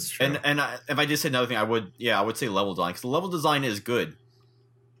 Oh, that's true. And if I just said another thing, I would say level design, because the level design is good.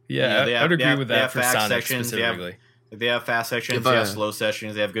 Yeah, I would agree with that for fast Sonic sections, specifically. They have fast sections, they have slow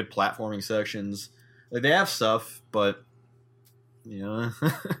sections, they have good platforming sections. Like, they have stuff, but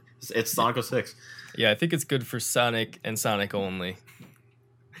it's Sonic 06. Yeah, I think it's good for Sonic and Sonic only.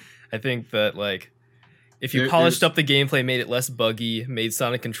 I think that If you polished up the gameplay, made it less buggy, made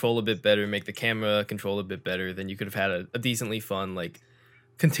Sonic control a bit better, make the camera control a bit better, then you could have had a decently fun like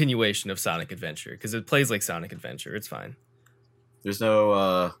continuation of Sonic Adventure, because it plays like Sonic Adventure. It's fine. There's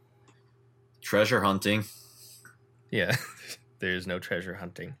no treasure hunting. Yeah, there's no treasure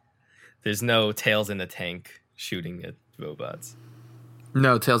hunting. There's no Tails in a tank shooting at robots.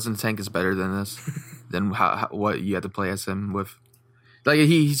 No, Tails in the Tank is better than this. Than what you had to play as him with. Like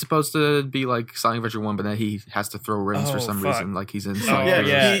he's supposed to be like Sonic Adventure 1, but then he has to throw rings for some reason. Like he's in Sonic.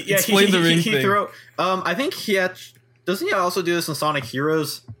 Yeah. Explain the ring thing. I think doesn't he also do this in Sonic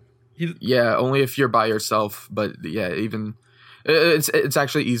Heroes? Yeah, only if you're by yourself. But yeah, even it's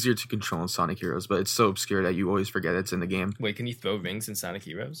actually easier to control in Sonic Heroes, but it's so obscure that you always forget it's in the game. Wait, can you throw rings in Sonic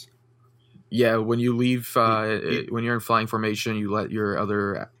Heroes? Yeah, when you leave, when you're in flying formation, you let your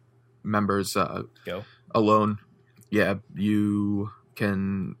other members go alone. Yeah, you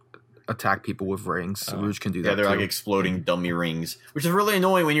can attack people with rings. Rouge can do that. Yeah, they're too. like exploding dummy rings, which is really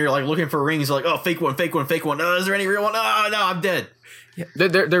annoying when you're like looking for rings. Like, oh, fake one. Is there any real one? Oh, no, I'm dead. Yeah.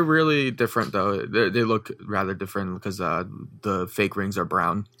 They're really different though. They look rather different because the fake rings are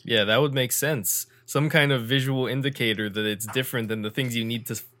brown. Yeah, that would make sense. Some kind of visual indicator that it's different than the things you need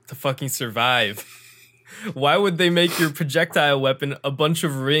to fucking survive. Why would they make your projectile weapon a bunch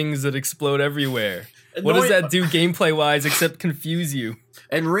of rings that explode everywhere? What does that do gameplay wise except confuse you?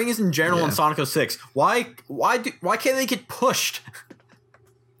 And rings in general in Sonic 06. Why can't they get pushed?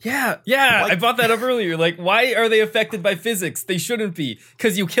 Yeah, I brought that up earlier. Like, why are they affected by physics? They shouldn't be.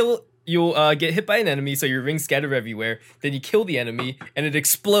 Because you'll get hit by an enemy, so your rings scatter everywhere. Then you kill the enemy, and it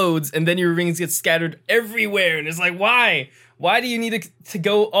explodes, and then your rings get scattered everywhere. And it's like, why? Why do you need to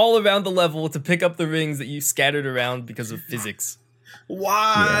go all around the level to pick up the rings that you scattered around because of physics?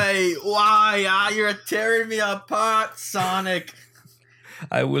 Why? Yeah. Why? You're tearing me apart, Sonic.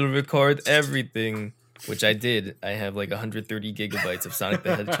 I will record everything, which I did. I have like 130 gigabytes of Sonic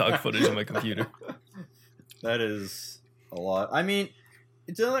the Hedgehog footage on my computer. That is a lot. I mean,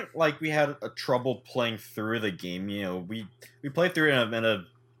 it didn't like we had a trouble playing through the game. You know, we played through it in a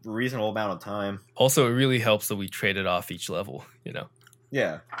reasonable amount of time. Also, it really helps that we traded off each level, you know?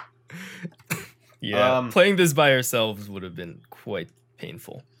 Yeah. Yeah, playing this by ourselves would have been quite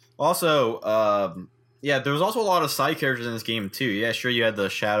painful. Also, there was also a lot of side characters in this game, too. Yeah, sure, you had the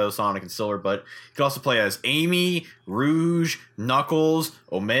Shadow, Sonic, and Silver, but you could also play as Amy, Rouge, Knuckles,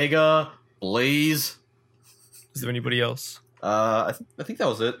 Omega, Blaze. Is there anybody else? I think that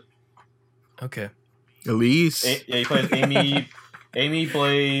was it. Okay. Elise. You play as Amy,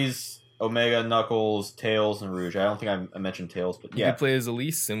 Blaze, Omega, Knuckles, Tails, and Rouge. I don't think I mentioned Tails, but yeah. You can play as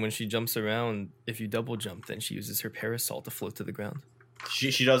Elise, and when she jumps around, if you double jump, then she uses her parasol to float to the ground.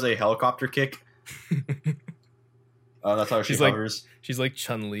 She does a helicopter kick. That's how she hovers. She's like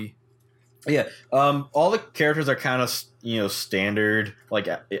Chun-Li. Yeah. All the characters are kind of standard, like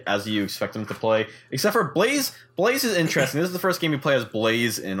as you expect them to play, except for Blaze. Blaze is interesting. This is the first game you play as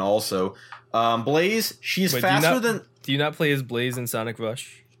Blaze in. Also, Blaze, she's faster than. Do you not play as Blaze in Sonic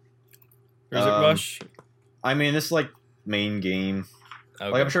Rush? Or is it Rush? I mean, it's like main game. Okay.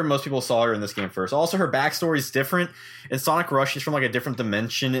 Like, I'm sure most people saw her in this game first. Also, her backstory is different. In Sonic Rush, she's from like a different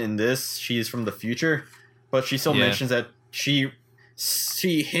dimension. In this, she's from the future, but she still mentions that she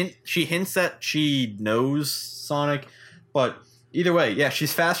hints that she knows Sonic. But either way, yeah,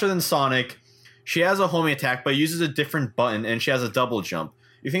 she's faster than Sonic. She has a homing attack, but uses a different button, and she has a double jump.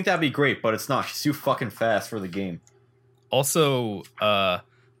 You think that'd be great, but it's not. She's too fucking fast for the game. Also,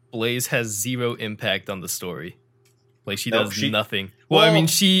 Blaze has zero impact on the story. Like, she does nothing. Well, I mean,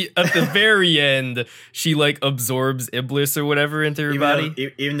 she, at the very end, she, like, absorbs Iblis or whatever into her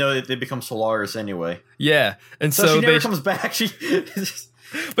body. Even though they become Solaris anyway. Yeah. And so she never comes back.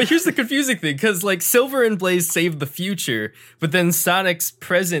 But here's the confusing thing, because, like, Silver and Blaze save the future, but then Sonic's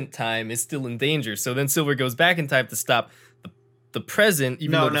present time is still in danger. So then Silver goes back in time to stop the present,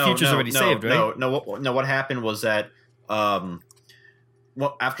 even though the future's already saved, right? What happened was that,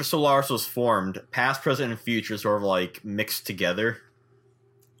 after Solaris was formed, past, present, and future sort of like mixed together.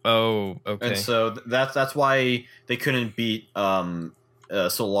 Oh, okay. And so that's why they couldn't beat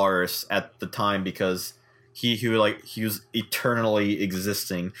Solaris at the time, because he was eternally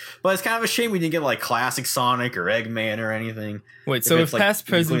existing. But it's kind of a shame we didn't get like classic Sonic or Eggman or anything. Wait, so if past,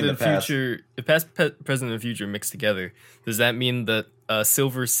 present, and future mixed together, does that mean that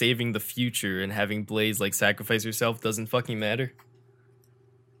Silver saving the future and having Blaze like sacrifice herself doesn't fucking matter?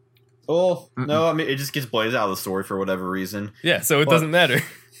 Oh, no, I mean, it just gets Blaze out of the story for whatever reason. Yeah, so it doesn't matter.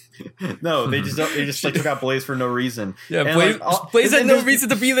 No, they just like took out Blaze for no reason. Yeah, and Blaze had no reason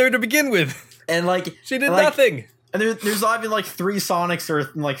to be there to begin with. And like she did nothing. And there's not even like 3 Sonics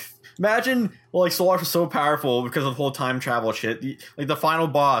or like. Imagine, well, like Solar was so powerful because of the whole time travel shit. Like the final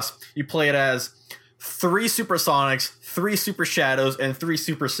boss, you play it as 3 Super Sonics, 3 Super Shadows, and 3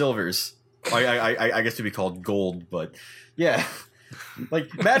 Super Silvers. I guess to be called Gold, but yeah,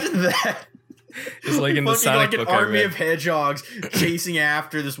 like imagine that. It's like in the Sonic like an book. army of hedgehogs chasing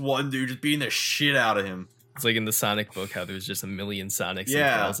after this one dude, just beating the shit out of him. It's like in the Sonic book how there's just a million Sonics and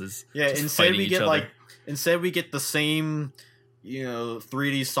Bowsers. Yeah. just Instead fighting we each get other. instead we get the same,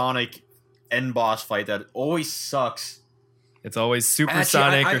 3D Sonic end boss fight that always sucks. It's always Super Actually,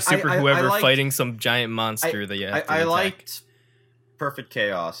 Sonic I- or Super I whoever liked- fighting some giant monster that you have to I attack. liked Perfect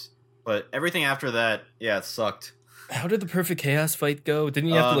Chaos, but everything after that, yeah, it sucked. How did the Perfect Chaos fight go?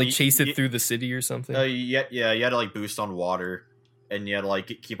 Didn't you have to chase it through the city or something? Yeah, you had to boost on water, and you had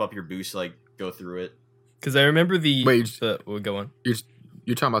to keep up your boost to go through it. Because I remember the. Wait. We'll go on.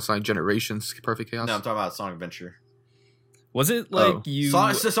 You're talking about Sonic Generations Perfect Chaos? No, I'm talking about Sonic Adventure. Was it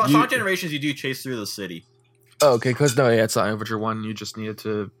Sonic Generations, you do chase through the city. Oh, okay, because it's Sonic Adventure 1, you just needed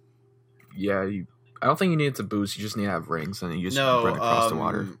to... Yeah, I don't think you needed to boost, you just need to have rings, and you just run across the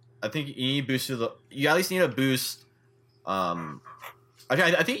water. I think you need boost to the... You at least need a boost...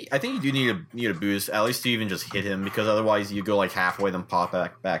 I think you do need a boost, at least to even just hit him, because otherwise you go halfway, then pop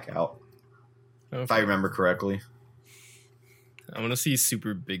back out. Okay. If I remember correctly. I want to see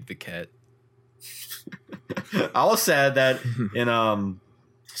Super Big the Cat. I was sad that in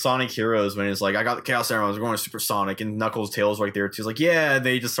Sonic Heroes when it's I got the Chaos Emeralds, we're going to Super Sonic, and Knuckles' Tails right there too. It's yeah, and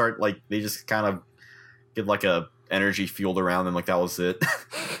they just start they just kind of get a energy field around them, that was it.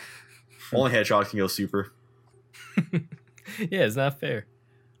 Only Hedgehogs can go Super. Yeah, it's not fair.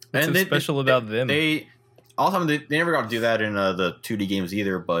 What's And so special about them? They never got to do that in the 2D games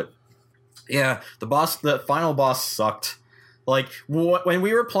either. But yeah, the final boss sucked. When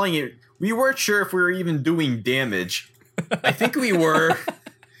we were playing it, we weren't sure if we were even doing damage. I think we were.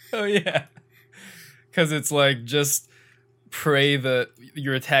 Oh yeah, because it's just pray that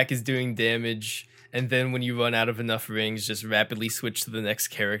your attack is doing damage, and then when you run out of enough rings, just rapidly switch to the next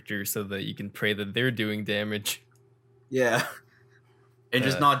character so that you can pray that they're doing damage. Yeah, and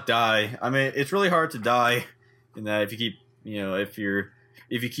just not die. I mean, it's really hard to die in that if you keep, if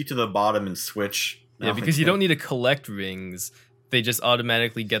you keep to the bottom and switch. Yeah, because you don't need to collect rings; they just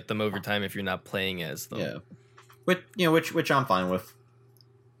automatically get them over time if you're not playing as them. Yeah, which I'm fine with.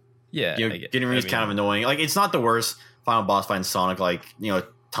 Yeah, getting rings kind of annoying. It's not the worst final boss fight in Sonic.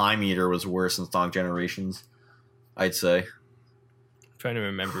 Time Eater was worse in Sonic Generations, I'd say. I'm trying to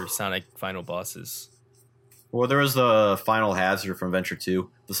remember Sonic final bosses. Well, there was the final Hazard from Adventure 2,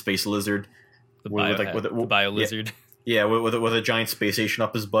 the Space Lizard. The Bio Lizard. Yeah, with a giant space station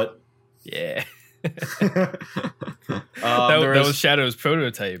up his butt. Yeah. That that was Shadow's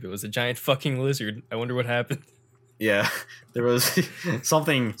prototype. It was a giant fucking lizard. I wonder what happened. Yeah, there was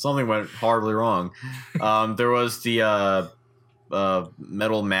something went horribly wrong. There was the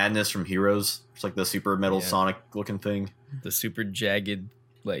Metal Madness from Heroes. It's the super Metal Sonic looking thing. The super jagged,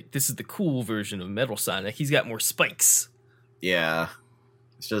 this is the cool version of Metal Sonic. He's got more spikes. Yeah,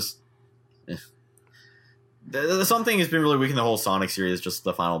 it's just something has been really weak in the whole Sonic series. Just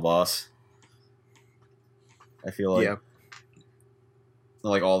the final boss. I feel yeah,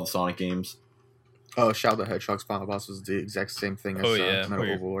 all the Sonic games. Oh, Shadow the Hedgehog's final boss was the exact same thing as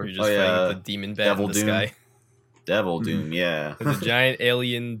Metal Overlord. You're just fighting the demon bat Devil in the Doom. sky. Devil Doom, yeah. It's a giant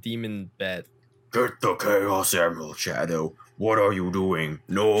alien demon bat. Get the Chaos Emerald, Shadow. What are you doing?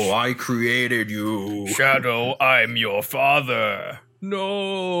 No, I created you. Shadow, I'm your father.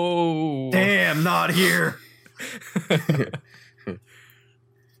 No. Damn, not here.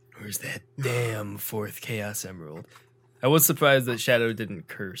 Where's that damn 4th Chaos Emerald? I was surprised that Shadow didn't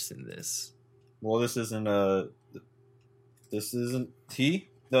curse in this. Well, this isn't T?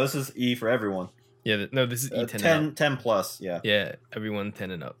 No, this is E for everyone. Yeah, no, this is E10 10 plus, yeah. Yeah, everyone 10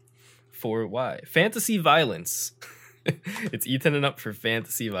 and up. For why? Fantasy violence. It's E10 and up for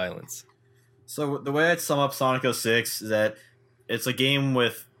fantasy violence. So the way I'd sum up Sonic 06 is that it's a game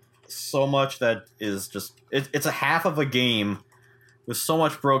with so much that is just... It's a half of a game with so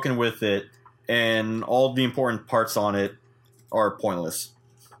much broken with it, and all the important parts on it are pointless.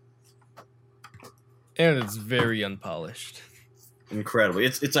 And it's very unpolished. Incredibly.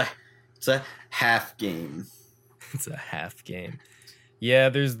 It's a half game. It's a half game. Yeah,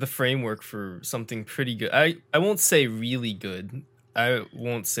 there's the framework for something pretty good. I won't say really good. I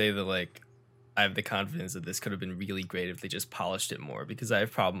won't say that I have the confidence that this could have been really great if they just polished it more, because I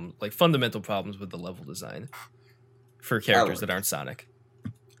have fundamental problems with the level design for characters that aren't Sonic.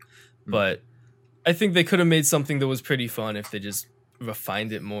 But I think they could have made something that was pretty fun if they just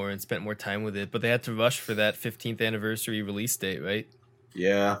refined it more and spent more time with it. But they had to rush for that 15th anniversary release date, right?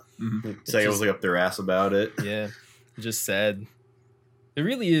 Yeah. Mhm. Say it was like up their ass about it. Yeah, just sad. It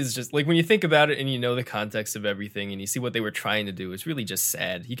really is just like when you think about it and you know the context of everything and you see what they were trying to do, it's really just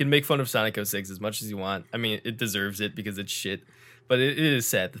sad. You can make fun of Sonic 06 as much as you want. I mean, it deserves it because it's shit, but it is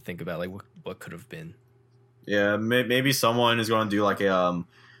sad to think about like what could have been. Yeah, maybe someone is going to do like a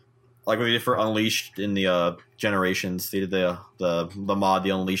like what they did for Unleashed in the Generations. They did the mod,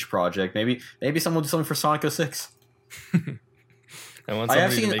 the Unleashed project. Maybe someone will do something for Sonic 06. I want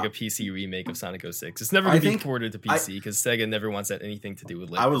somebody to make a PC remake of Sonic 06. It's never going to be ported to PC because Sega never wants that anything to do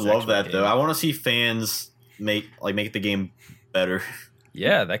with. Like, I would love that though. I want to see fans make the game better.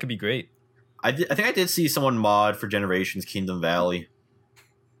 Yeah, that could be great. I think I did see someone mod for Generations Kingdom Valley.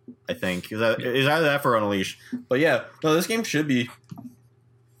 I think is either that for Unleashed. But yeah, no, this game should be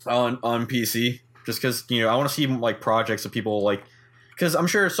on PC. Just because I want to see like projects of people like, because I'm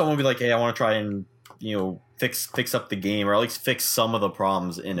sure someone will be like, hey, I want to try and fix up the game or at least fix some of the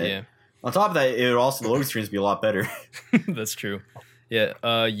problems in it. Yeah. On top of that, it would also the loading screens be a lot better. That's true.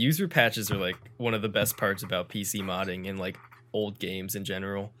 Yeah, user patches are like one of the best parts about PC modding and like old games in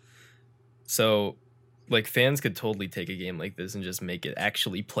general. So, like fans could totally take a game like this and just make it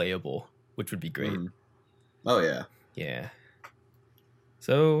actually playable, which would be great. Oh yeah. Yeah.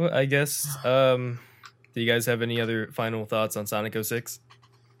 So I guess, do you guys have any other final thoughts on Sonic 06?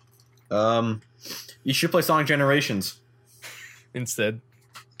 You should play Sonic Generations instead.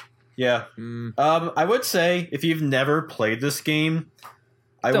 Yeah. I would say if you've never played this game,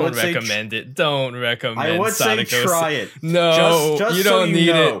 Don't recommend it. I would Sonic say try it. No, just you so don't need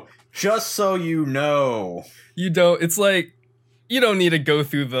it. Just so you know. You don't. It's like you don't need to go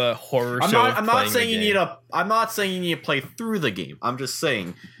through the horror show. I'm not saying you need to play through the game. I'm just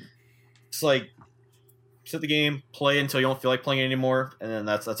saying, it's like sit the game, play until you don't feel like playing it anymore, and then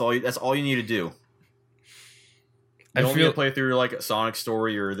that's all you need to do. You don't need to play through like a Sonic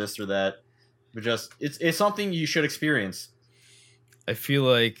story or this or that, but just it's something you should experience. I feel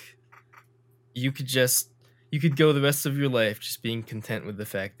like you could go the rest of your life just being content with the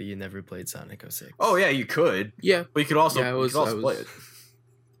fact that you never played Sonic 06. Oh yeah, you could. Yeah, but you could also play it.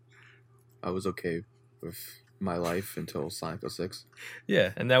 I was okay with my life until Sonic 06.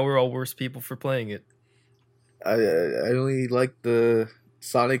 Yeah, and now we're all worse people for playing it. I only like the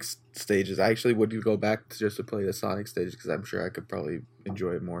Sonic stages. I actually would go back just to play the Sonic stages because I'm sure I could probably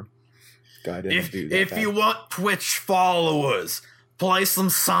enjoy it more. If you want Twitch followers, play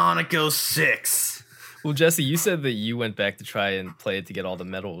some Sonic 06. Well, Jesse, you said that you went back to try and play it to get all the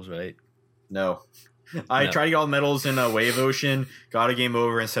medals, right? No. I tried to get all the medals in Wave Ocean, got a game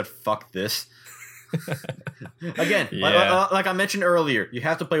over, and said, fuck this. Again, like I mentioned earlier, you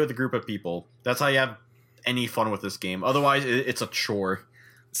have to play with a group of people. That's how you have any fun with this game. Otherwise, it's a chore.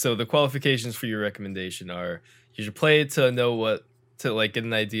 So the qualifications for your recommendation are you should play it to like get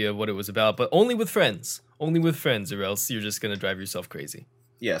an idea of what it was about, but only with friends. Only with friends, or else you're just going to drive yourself crazy.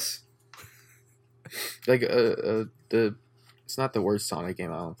 Yes. Like it's not the worst Sonic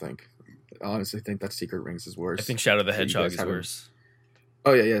game, I don't think. I honestly think that Secret Rings is worse. I think Shadow the Hedgehog is worse.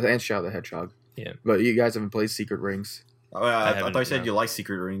 Oh yeah, and Shadow the Hedgehog. Yeah. But you guys haven't played Secret Rings. Oh, yeah, I thought you said you like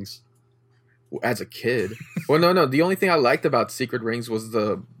Secret Rings. As a kid. Well, no. The only thing I liked about Secret Rings was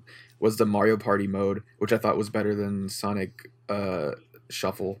the Mario Party mode, which I thought was better than Sonic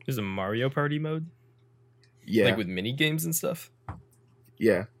Shuffle. There's a Mario Party mode? Yeah. Like with mini games and stuff?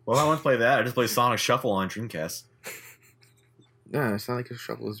 Yeah. Well, I want to play that. I just play Sonic Shuffle on Dreamcast. No, Sonic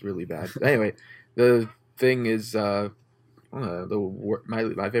Shuffle is really bad. Anyway, the thing is, my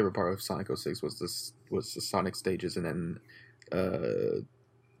favorite part of Sonic 06 was the Sonic stages, and then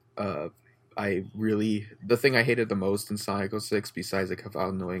the thing I hated the most in Sonic 06, besides like how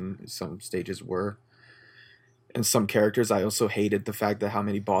annoying some stages were and some characters, I also hated the fact that how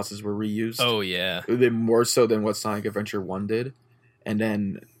many bosses were reused. Oh yeah, more so than what Sonic Adventure 1 did. And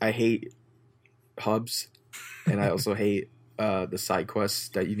then I hate hubs, and I also hate the side quests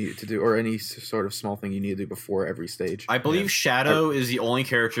that you need to do, or any sort of small thing you need to do before every stage. I believe Shadow is the only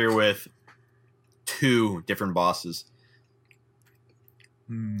character with 2 different bosses.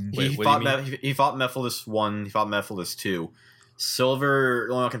 Wait, He fought Mephiles 1, he fought Mephiles 2. Silver,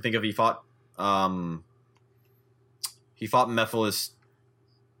 the only one I can think of, he fought Mephiles.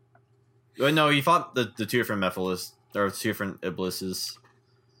 No, he fought the 2 different Mephiles. There are 2 different Iblises.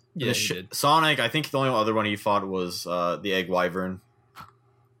 Yeah, he did. Sonic, I think the only other one he fought was the Egg Wyvern.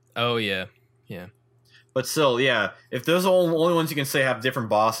 Oh yeah. But still, yeah, if those are the only ones you can say have different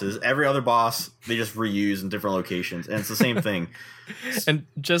bosses, every other boss they just reuse in different locations, and it's the same thing. And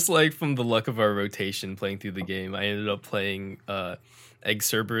just like from the luck of our rotation playing through the game, I ended up playing Egg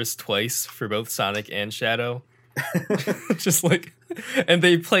Cerberus twice for both Sonic and Shadow. Just like, and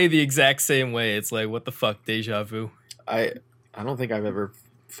they play the exact same way. It's like, what the fuck, deja vu. I don't think I've ever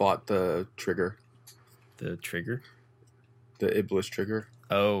fought the trigger, The trigger? the Iblis trigger,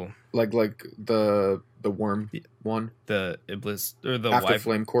 Oh, like the worm one the Iblis or the after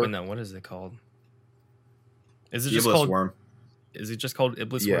Flame Court. No, what is it called? Is it Iblis just called worm. Is it just called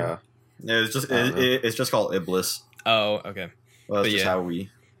Iblis Yeah, Worm? Yeah, it's just called Iblis. Oh, okay. Well, that's But just yeah. how we.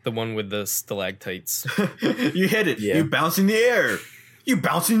 The one with the stalactites. You hit it. Yeah. You bounce in the air. You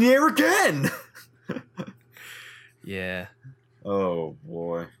bounce in the air again. Yeah. Oh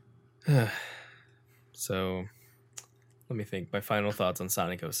boy. So, let me think. My final thoughts on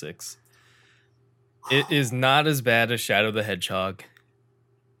Sonic 06. It is not as bad as Shadow the Hedgehog,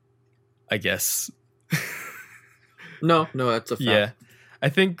 I guess. no, that's a fact. Yeah. I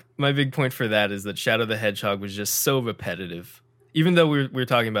think my big point for that is that Shadow the Hedgehog was just so repetitive. Even though we're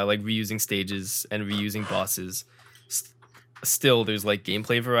talking about like reusing stages and reusing bosses, still there's like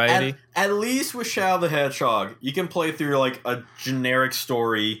gameplay variety. At least with Shadow the Hedgehog, you can play through like a generic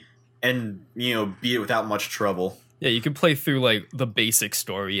story and beat it without much trouble. Yeah, you can play through like the basic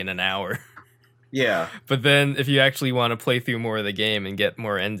story in an hour. Yeah. But then if you actually want to play through more of the game and get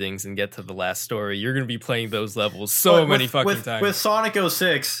more endings and get to the last story, you're going to be playing those levels so But many fucking with, times. With Sonic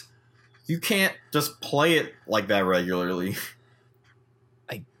 06, you can't just play it like that regularly.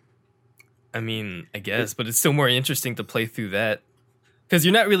 I mean, I guess, but it's still more interesting to play through that. Because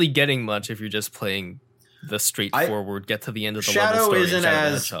you're not really getting much if you're just playing the straightforward, get to the end of the level Shadow story. isn't Shadow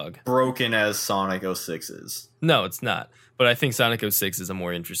the as Hedgehog. broken as Sonic 06 is. No, it's not. But I think Sonic 06 is a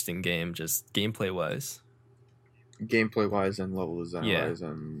more interesting game, just gameplay-wise. Gameplay wise and level design Yeah. wise,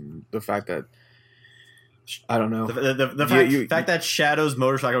 and the fact that I don't know, The fact that Shadow's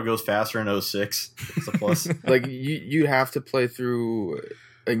motorcycle goes faster in 06 is a plus. like you have to play through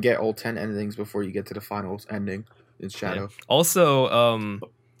and get all 10 endings before you get to the final ending in Shadow. Yeah. Also,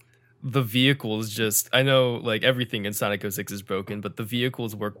 the vehicles just... I know like everything in Sonic 06 is broken, but the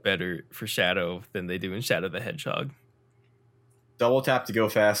vehicles work better for Shadow than they do in Shadow the Hedgehog. Double tap to go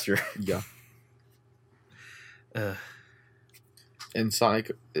faster. Yeah. Uh, And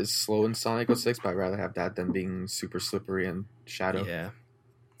Sonic is slow in Sonic 06, but I'd rather have that than being super slippery in Shadow. yeah.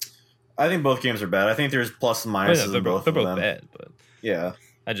 I think both games are bad. I think there's plus and minuses they're in both they're of both them. bad, but... Yeah.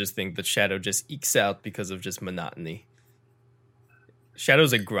 I just think that Shadow just ekes out because of just monotony.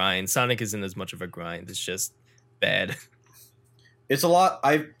 Shadow's a grind. Sonic isn't as much of a grind. It's just bad. It's a lot.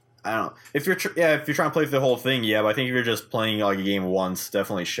 I don't know. If you're if you're trying to play through the whole thing, yeah. But I think if you're just playing like a game once,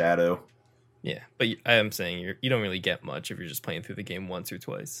 definitely Shadow. Yeah, but I am saying you don't really get much if you're just playing through the game once or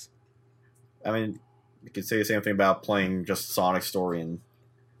twice. I mean, you could say the same thing about playing just Sonic story and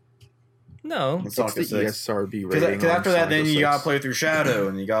No, Sonic What's the 06. ESRB rating? Because after that, then you got gotta play through Shadow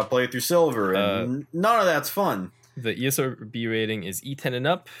and you gotta play through Silver, and none of that's fun. the ESRB rating is E10 and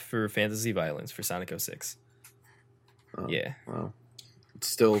up for fantasy violence for Sonic 06. Yeah. Well, it's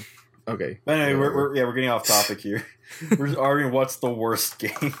still okay. But anyway, we're getting off topic here. We're arguing what's the worst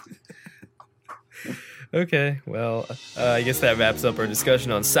game. Okay, well, I guess that wraps up our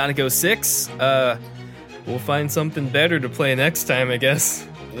discussion on Sonic 06. We'll find something better to play next time, I guess.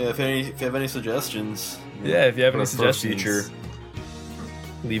 Yeah, if you have any suggestions, Yeah, if you have for any the first suggestions, feature.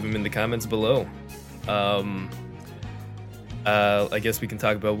 leave them in the comments below. I guess we can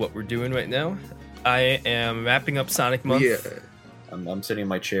talk about what we're doing right now. I am wrapping up Sonic Month. Yeah, I'm sitting in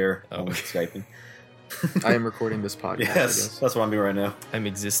my chair. Oh. I'm Skyping. I am recording this podcast. I Yes, guess. that's what I'm doing right now. I'm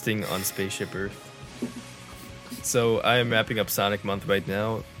existing on Spaceship Earth. So I am wrapping up Sonic Month right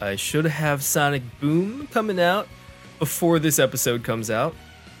now. I should have Sonic Boom coming out before this episode comes out.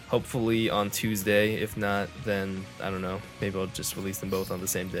 Hopefully on Tuesday. If not, then I don't know. Maybe I'll just release them both on the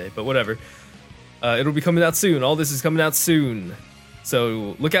same day. But whatever. It'll be coming out soon. All this is coming out soon.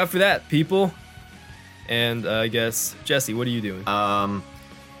 So look out for that, people. And I guess, Jesse, what are you doing? I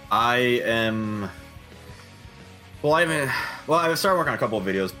am. Well, I started working on a couple of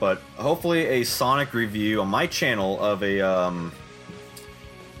videos, but hopefully a Sonic review on my channel of a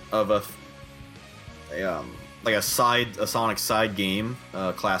Sonic side game,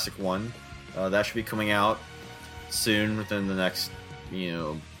 classic one. That should be coming out soon, within the next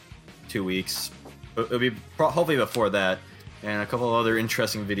 2 weeks. It'll be hopefully before that, and a couple of other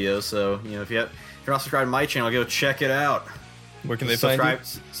interesting videos. So if you're not subscribed to my channel, go check it out. Where can they find you?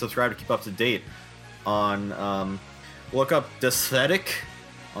 Subscribe to keep up to date on look up Desthetic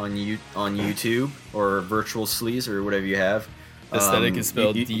on YouTube or Virtual Sleaze or whatever you have. Aesthetic is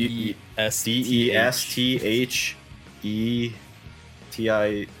spelled DESTHETIC.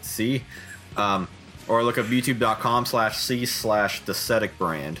 Or look up youtube.com/c/Desthetic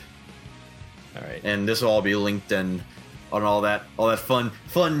brand. All right. And this will all be linked in on all that fun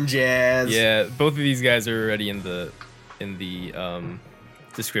jazz. Yeah, both of these guys are already in the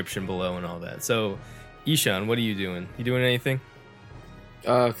description below and all that. So, Ishan, what are you doing? You doing anything?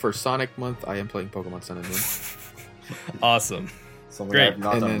 For Sonic Month, I am playing Pokemon Sun and Moon. Awesome. Something Great. I've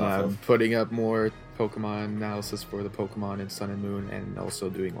not And done then enough I'm of. putting up more Pokemon analysis for the Pokemon in Sun and Moon, and also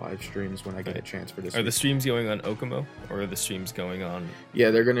doing live streams when I get a chance for this Are the week. streams going on Okamo, or are the streams going on? Yeah,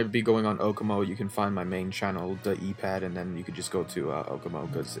 they're going to be going on Okamo. You can find my main channel, the ePad, and then you could just go to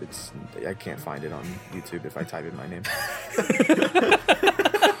Okamo, because I can't find it on YouTube if I type in my name.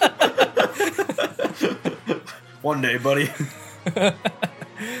 One day, buddy.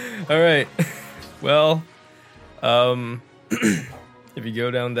 All right. Well, if you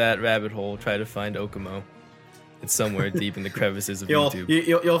go down that rabbit hole, try to find Okamo. It's somewhere deep in the crevices of YouTube.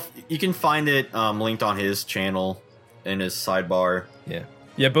 You can find it linked on his channel in his sidebar.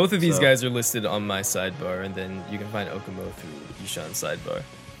 Yeah, both of these So- guys are listed on my sidebar, and then you can find Okamo through Ishan's sidebar.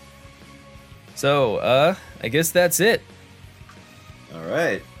 So, I guess that's it. All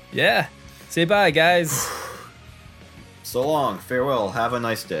right. Yeah. Say bye, guys. So long. Farewell. Have a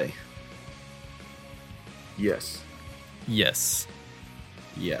nice day. Yes. Yes.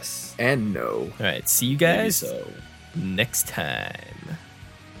 Yes. And no. All right. See you Maybe guys so. next time.